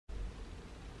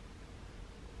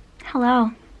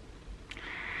Hello.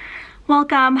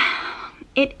 Welcome.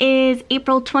 It is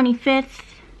April 25th,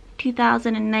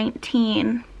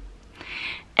 2019.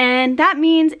 And that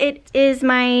means it is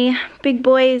my big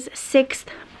boy's 6th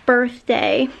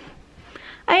birthday.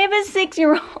 I have a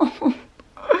 6-year-old.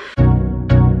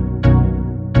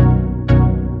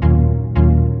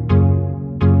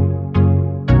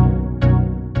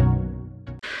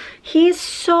 He's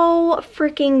so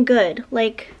freaking good,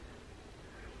 like,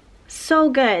 so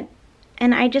good.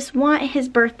 And I just want his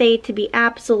birthday to be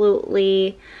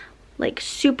absolutely, like,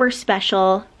 super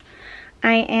special.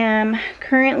 I am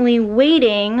currently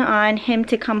waiting on him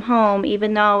to come home,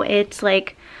 even though it's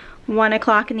like 1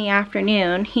 o'clock in the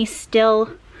afternoon. He's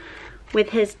still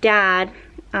with his dad,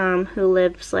 who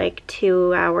lives like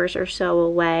 2 hours or so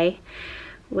away,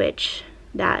 which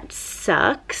that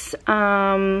sucks.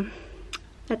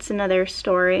 That's another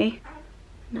story,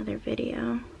 another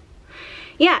video.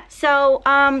 Yeah, so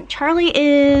Charlie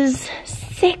is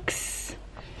 6.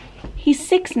 He's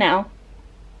 6 now.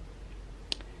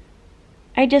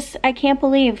 I can't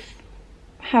believe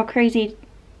how crazy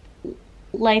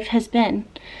life has been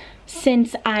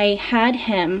since I had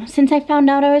him, since I found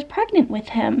out I was pregnant with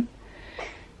him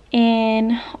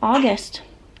in August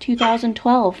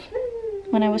 2012,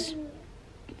 when I was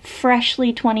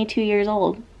freshly 22 years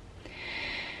old.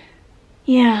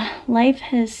 Yeah, life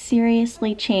has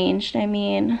seriously changed. I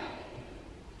mean,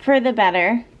 for the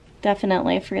better,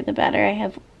 definitely for the better. I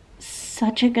have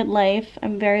such a good life.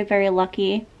 I'm very, very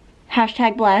lucky.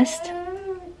 Hashtag blessed.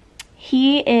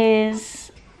 He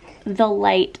is the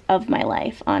light of my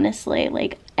life, honestly.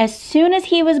 Like, as soon as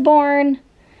he was born,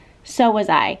 so was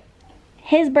I.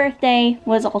 His birthday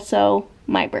was also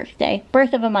my birthday.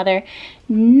 Birth of a mother.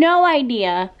 No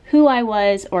idea who I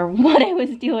was or what I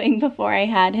was doing before I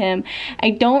had him.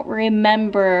 I don't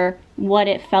remember what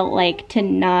it felt like to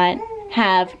not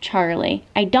have Charlie.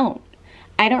 I don't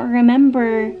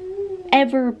remember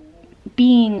ever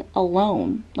being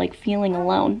alone, like feeling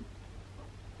alone.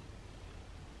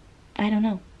 I don't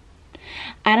know.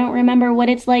 I don't remember what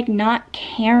it's like not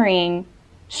caring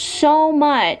so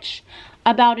much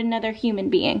about another human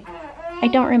being. I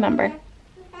don't remember.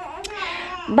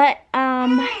 But,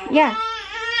 yeah.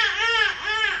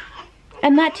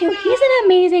 And that too, he's an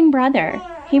amazing brother.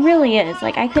 He really is.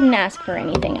 Like, I couldn't ask for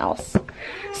anything else.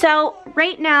 So,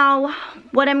 right now,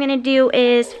 what I'm gonna do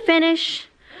is finish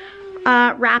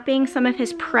wrapping some of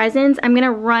his presents. I'm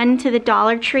gonna run to the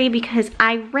Dollar Tree because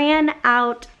I ran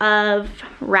out of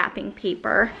wrapping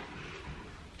paper.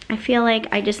 I feel like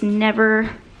I just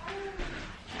never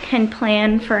can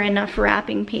plan for enough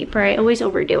wrapping paper. I always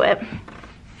overdo it.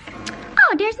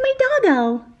 Oh, there's my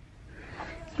doggo.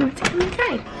 He wants to come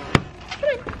inside. Come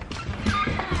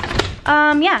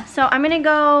on. Yeah, so I'm gonna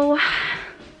go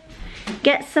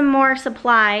get some more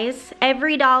supplies.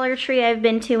 Every Dollar Tree I've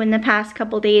been to in the past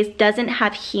couple days doesn't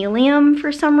have helium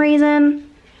for some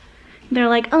reason. They're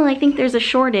like, oh, I think there's a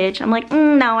shortage. I'm like,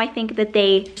 no, I think that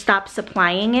they stopped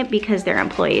supplying it because their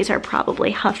employees are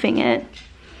probably huffing it.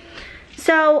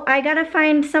 So I gotta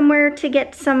find somewhere to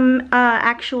get some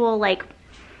actual like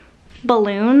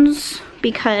balloons,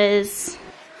 because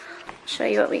I'll show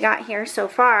you what we got here so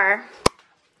far.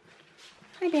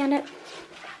 Hi, Bandit.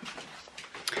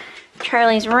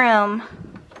 Charlie's room.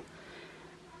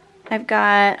 I've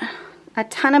got a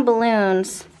ton of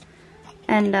balloons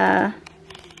and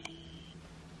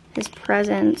his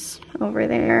presents over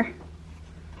there.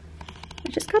 I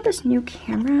just got this new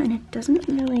camera and it doesn't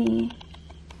really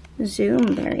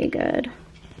zoom very good.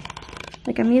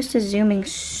 Like, I'm used to zooming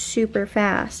super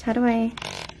fast. How do I...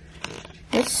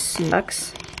 This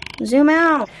sucks. Zoom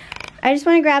out! I just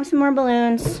want to grab some more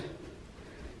balloons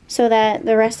so that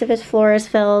the rest of his floor is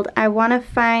filled. I want to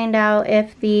find out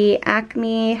if the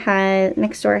Acme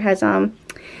next door has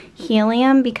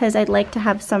helium, because I'd like to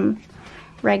have some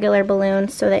regular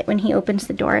balloons so that when he opens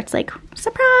the door it's like,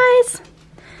 surprise!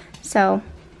 So,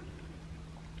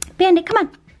 Bandit, come on!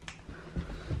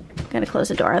 Gotta close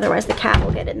the door, otherwise the cat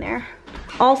will get in there.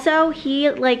 Also, he,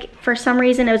 like, for some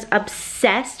reason is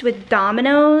obsessed with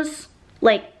Domino's,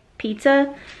 like,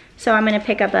 pizza. So I'm gonna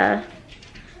pick up a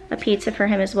pizza for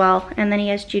him as well. And then he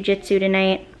has jujitsu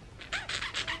tonight.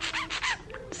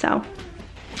 So,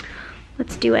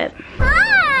 let's do it.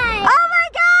 Hi! Oh my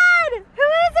God! Who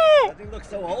is it? Doesn't he look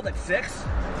so old at 6?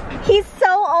 He's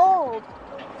so old.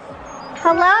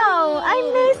 Hello, I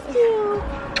missed you.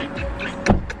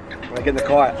 When I get in the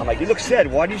car, I'm like, you look sad.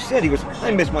 Why do you sad? He goes,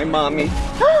 I miss my mommy.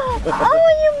 Oh,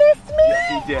 you missed me?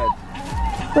 Yes, he did.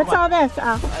 What's all this?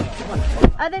 Oh.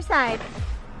 Other side.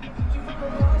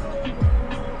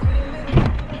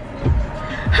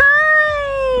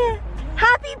 Hi!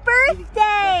 Happy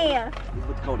birthday!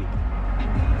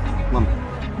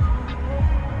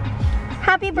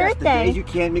 happy birthday. The days you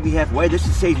can't meet me halfway, this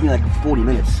saves me like 40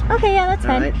 minutes. Okay, yeah, that's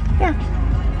fine. Right? Yeah.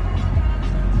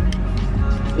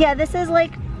 Yeah, this is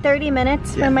like 30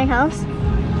 minutes from my house.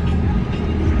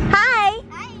 Hi!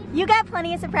 Hi! You got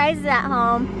plenty of surprises at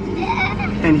home.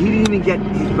 And he didn't even get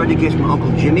his birthday gift from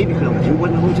Uncle Jimmy because Uncle Jimmy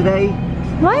wasn't home today.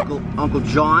 What? Uncle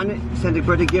John sent a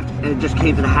birthday gift and it just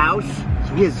came to the house.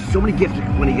 So he has so many gifts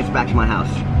when he gets back to my house.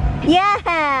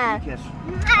 Yeah! Kiss.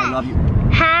 I love you.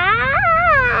 Hi!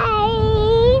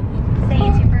 Say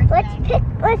it's your birthday.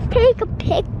 Let's take a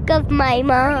pic of my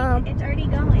mom. It's already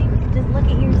going. Just look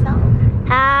at yourself.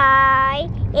 Hi,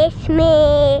 it's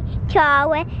me,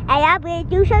 Charlie, and I'm gonna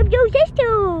do some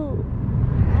jujitsu.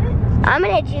 I'm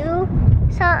gonna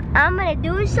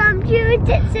do some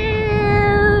jujitsu.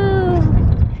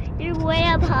 You're way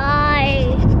up high.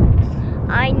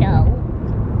 I know.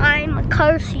 I'm a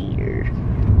curse eater.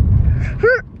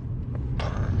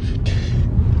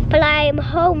 But I'm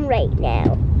home right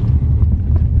now.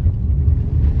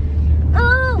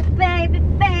 Oh, baby,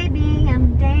 baby,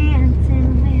 I'm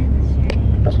dancing with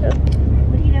the street.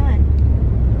 What are you doing?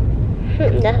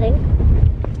 Nothing.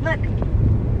 Look.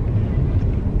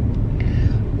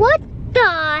 What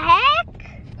the heck?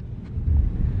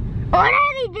 What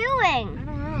are they doing? I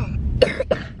don't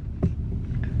know.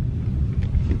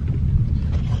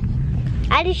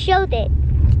 I just showed it.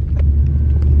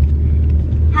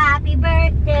 Happy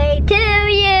birthday To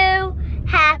you.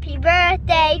 Happy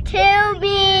birthday to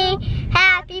me.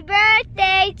 Happy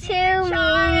birthday to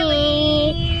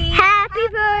me. Happy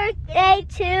birthday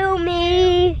to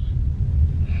me.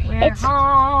 We're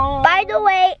home. By the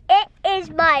way, it is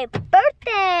my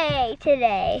birthday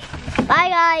today. Bye,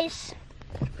 guys.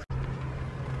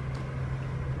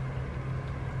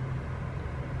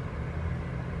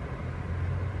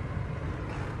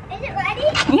 Is it ready?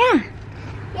 Yeah.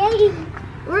 Yay.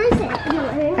 Where is it?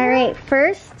 All right,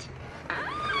 first.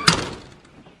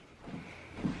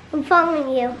 I'm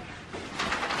following you.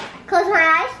 Close my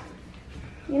eyes.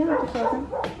 You don't have to close them.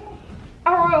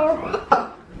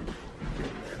 Oh.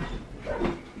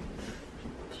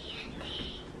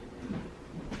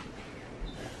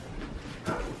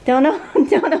 Don't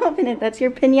open it. That's your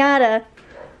piñata.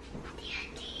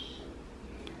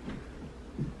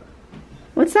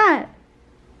 What's that?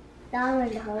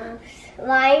 Dominoes.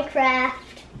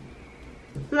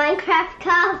 Minecraft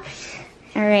cups.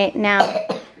 All right, now,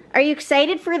 are you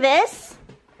excited for this?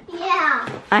 Yeah.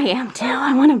 I am too.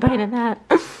 I want a bite of that.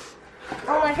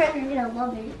 Oh, my friends are gonna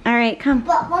love it. All right, come.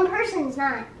 But one person's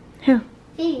not. Who?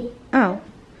 Phoebe. Oh.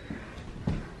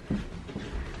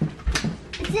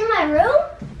 It's in my room?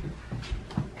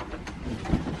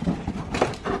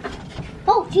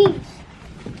 Oh, jeez.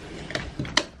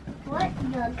 What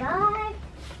in the God?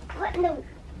 What in the...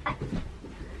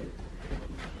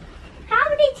 How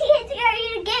many TNT are you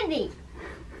gonna give me?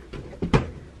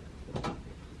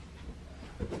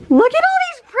 Look at all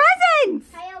these presents!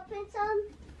 Can I open some?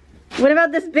 What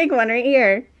about this big one right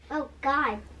here? Oh,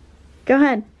 God. Go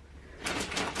ahead.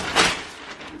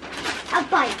 A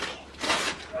bike.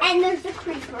 And there's a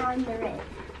creeper under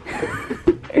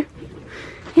it.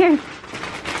 Here.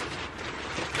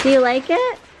 Do you like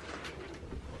it?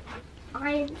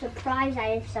 I'm surprised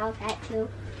I saw that too.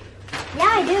 Yeah,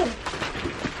 I do.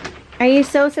 Are you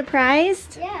so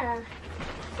surprised? Yeah.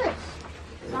 What's this?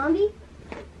 Zombie?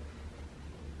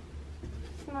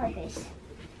 Smell like this.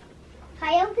 Can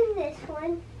I open this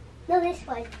one? No, this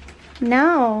one.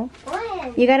 No.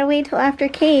 When? You gotta wait till after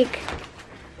cake.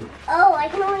 Oh, I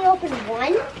can only open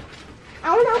one?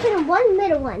 I want to open one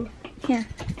middle one. Here.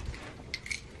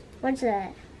 What's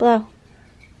that? Blow.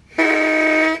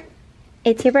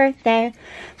 It's your birthday.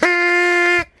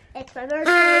 It's my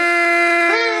birthday.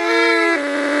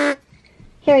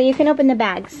 Here, you can open the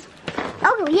bags.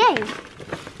 Oh, yay.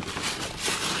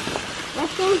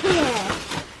 What's in here?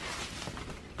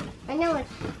 I know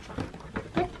it's...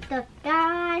 What the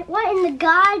God? What in the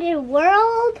God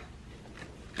world?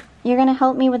 You're gonna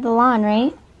help me with the lawn,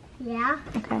 right? Yeah.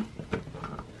 Okay.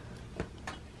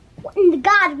 What in the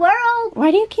God world? Why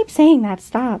do you keep saying that?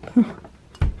 Stop.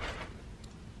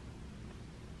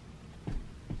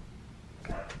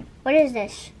 What is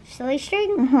this? Silly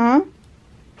string? Uh-huh.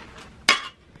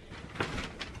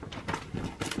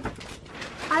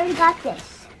 I already got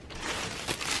this.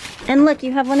 And look,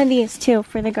 you have one of these too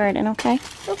for the garden, okay?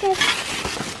 Okay.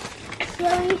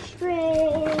 Silly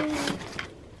string.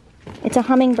 It's a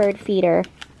hummingbird feeder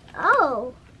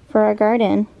Oh. for our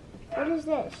garden. What is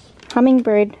this?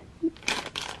 Hummingbird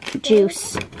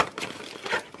juice.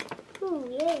 Ooh,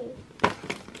 yay.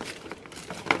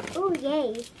 Ooh,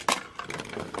 yay.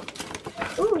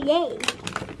 Ooh, yay.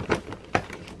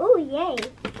 Ooh, yay.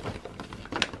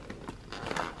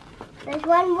 There's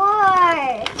one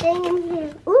more thing in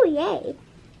here. Ooh, yay.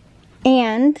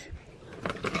 And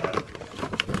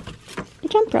a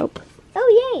jump rope.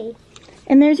 Oh, yay.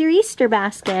 And there's your Easter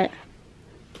basket.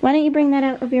 Why don't you bring that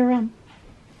out of your room?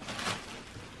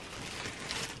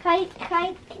 Can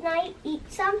I eat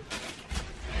some?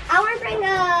 I want to bring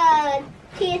a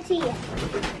TNT.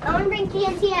 I want to bring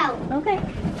TNT out. Okay.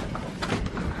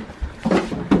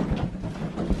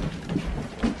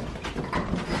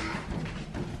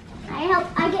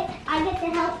 I get to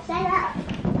help set up.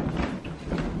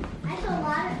 That's a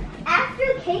lot of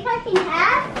extra cake I can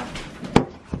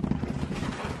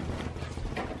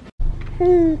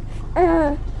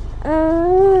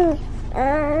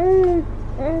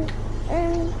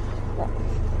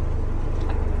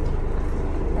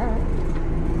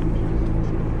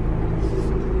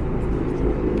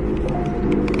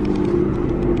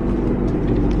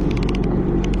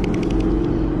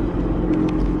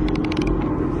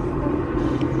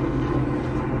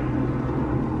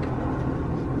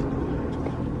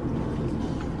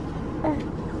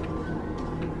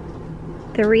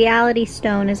The reality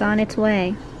stone is on its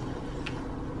way.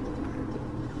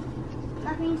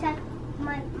 That means that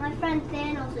my friend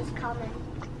Thanos is coming.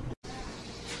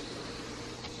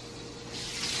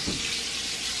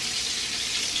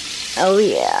 Oh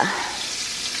yeah.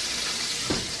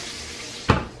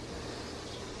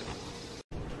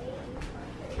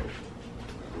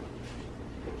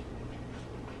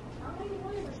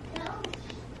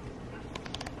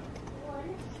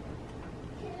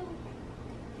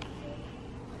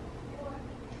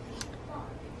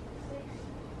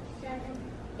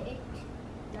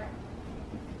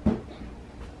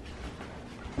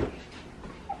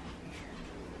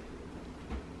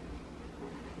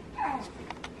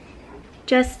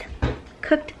 Just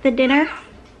cooked the dinner.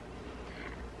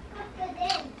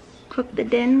 Cooked the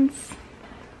dins.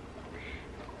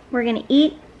 We're gonna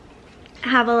eat,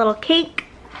 have a little cake,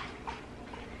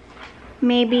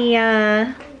 maybe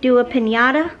do a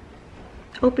piñata,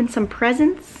 open some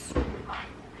presents.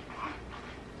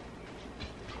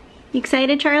 You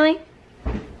excited, Charlie?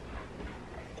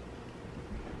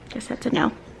 Guess that's a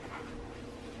no.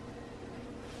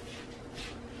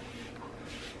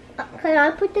 Can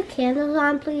I put the candles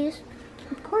on, please?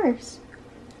 Of course.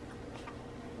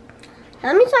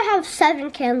 That means I have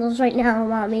 7 candles right now,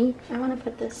 Mommy. I want to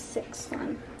put this 6th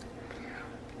one.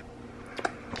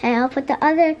 Okay, I'll put the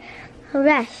other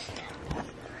rest.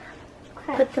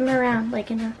 Put them around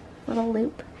like in a little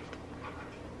loop.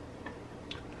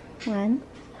 1,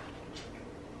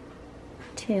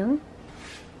 2,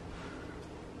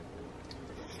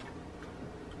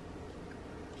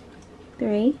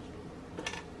 3,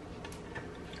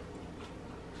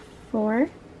 4,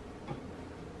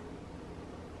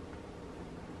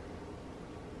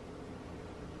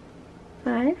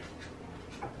 5.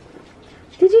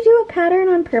 Did you do a pattern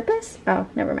on purpose? Oh,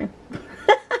 never mind.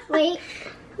 Wait,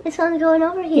 this one's going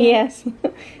over here. Yes.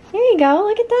 There you go.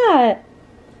 Look at that.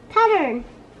 Pattern.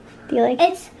 Do you like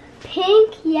it? It's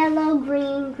pink, yellow,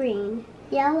 green, green.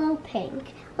 Yellow,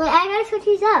 pink. Wait, I gotta switch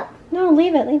these up. No,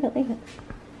 leave it, leave it, leave it.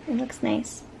 It looks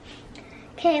nice.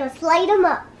 Okay, let's light them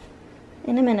up.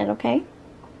 In a minute, okay?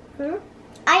 Hmm?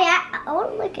 I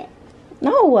want to lick it.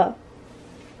 No.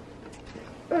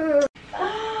 Mm.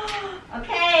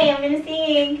 Okay, I'm gonna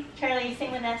sing. Charlie, you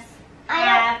sing with us.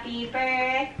 Happy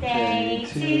birthday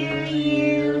to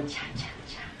you. Cha, cha,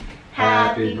 cha.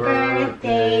 Happy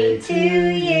birthday to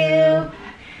you.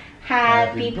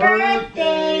 Happy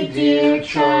birthday, dear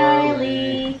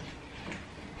Charlie.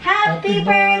 Happy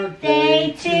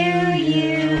birthday to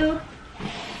you.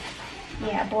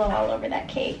 Yeah, blow all over that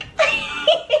cake.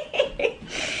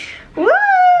 Woo!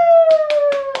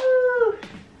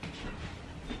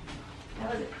 That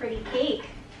was a pretty cake.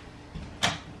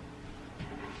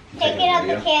 Taking out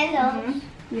the candles.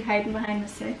 You hiding behind the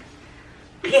 6.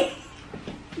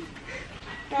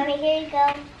 Mommy, here you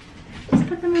go. Just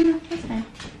put them on this side.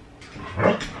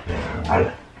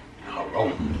 Ah.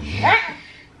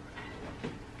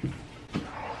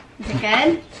 Is it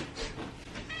good?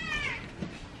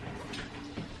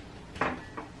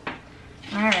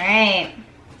 Alright.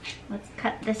 Let's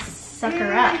cut this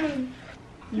sucker up.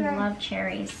 You love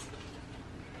cherries.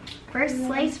 First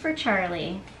slice for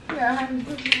Charlie. I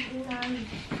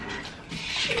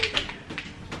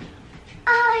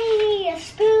need a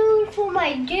spoon for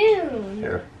my Dune.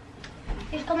 Here.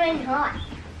 It's coming in hot.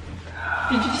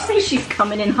 Did you just say she's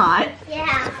coming in hot?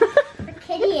 Yeah, the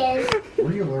kitty is. Where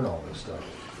do you learn all this stuff?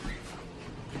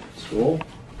 School?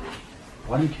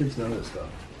 Why do kids know this stuff?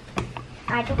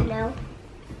 I don't know.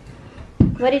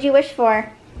 What did you wish for?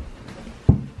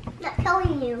 Not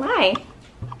telling you. Why?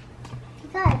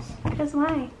 Because. Because Because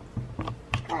why?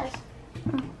 Because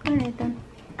Oh, alright then.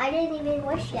 I didn't even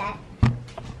wish yet.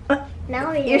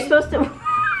 Now I did. You're supposed to.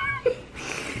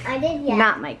 I did yet.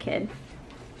 Not my kid.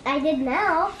 I did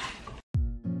now.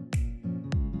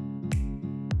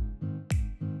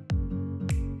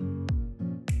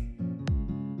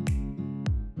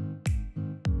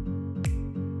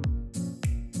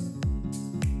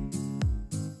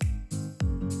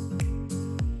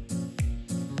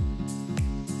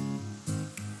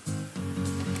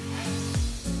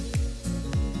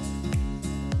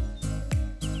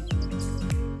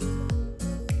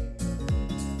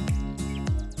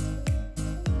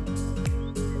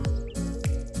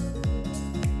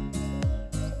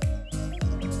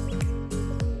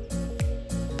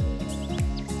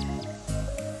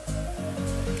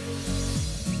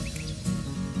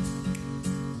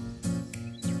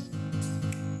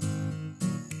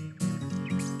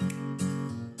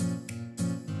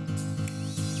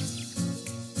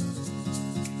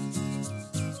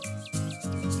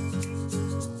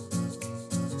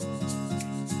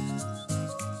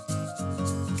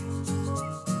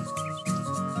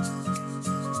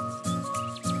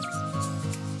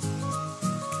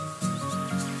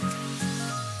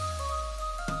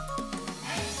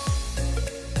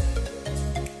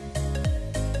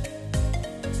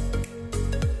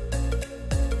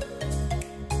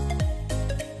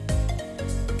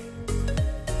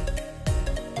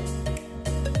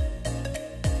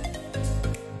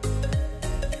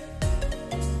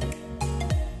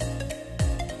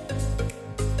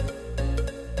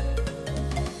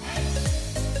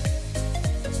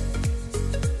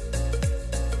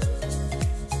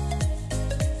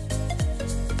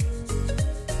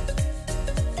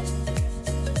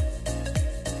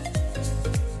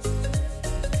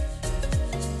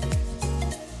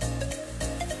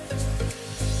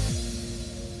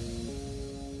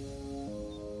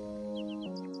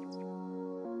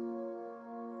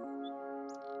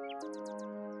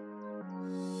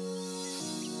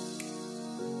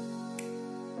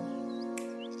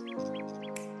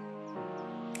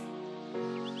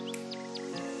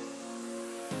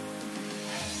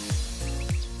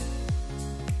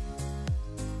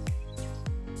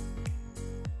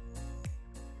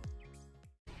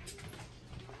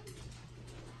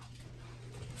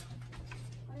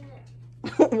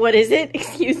 What is it?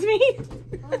 Excuse me?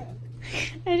 What?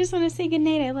 I just want to say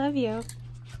goodnight. I love you.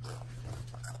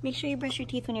 Make sure you brush your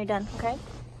teeth when you're done, okay?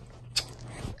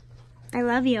 I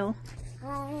love you.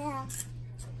 Yeah.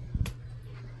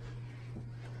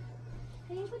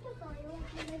 Can you put the volume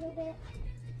up a little bit?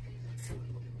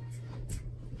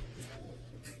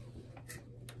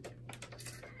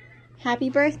 Happy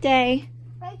birthday.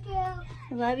 Thank you. I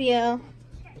love you.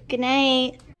 Good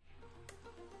night.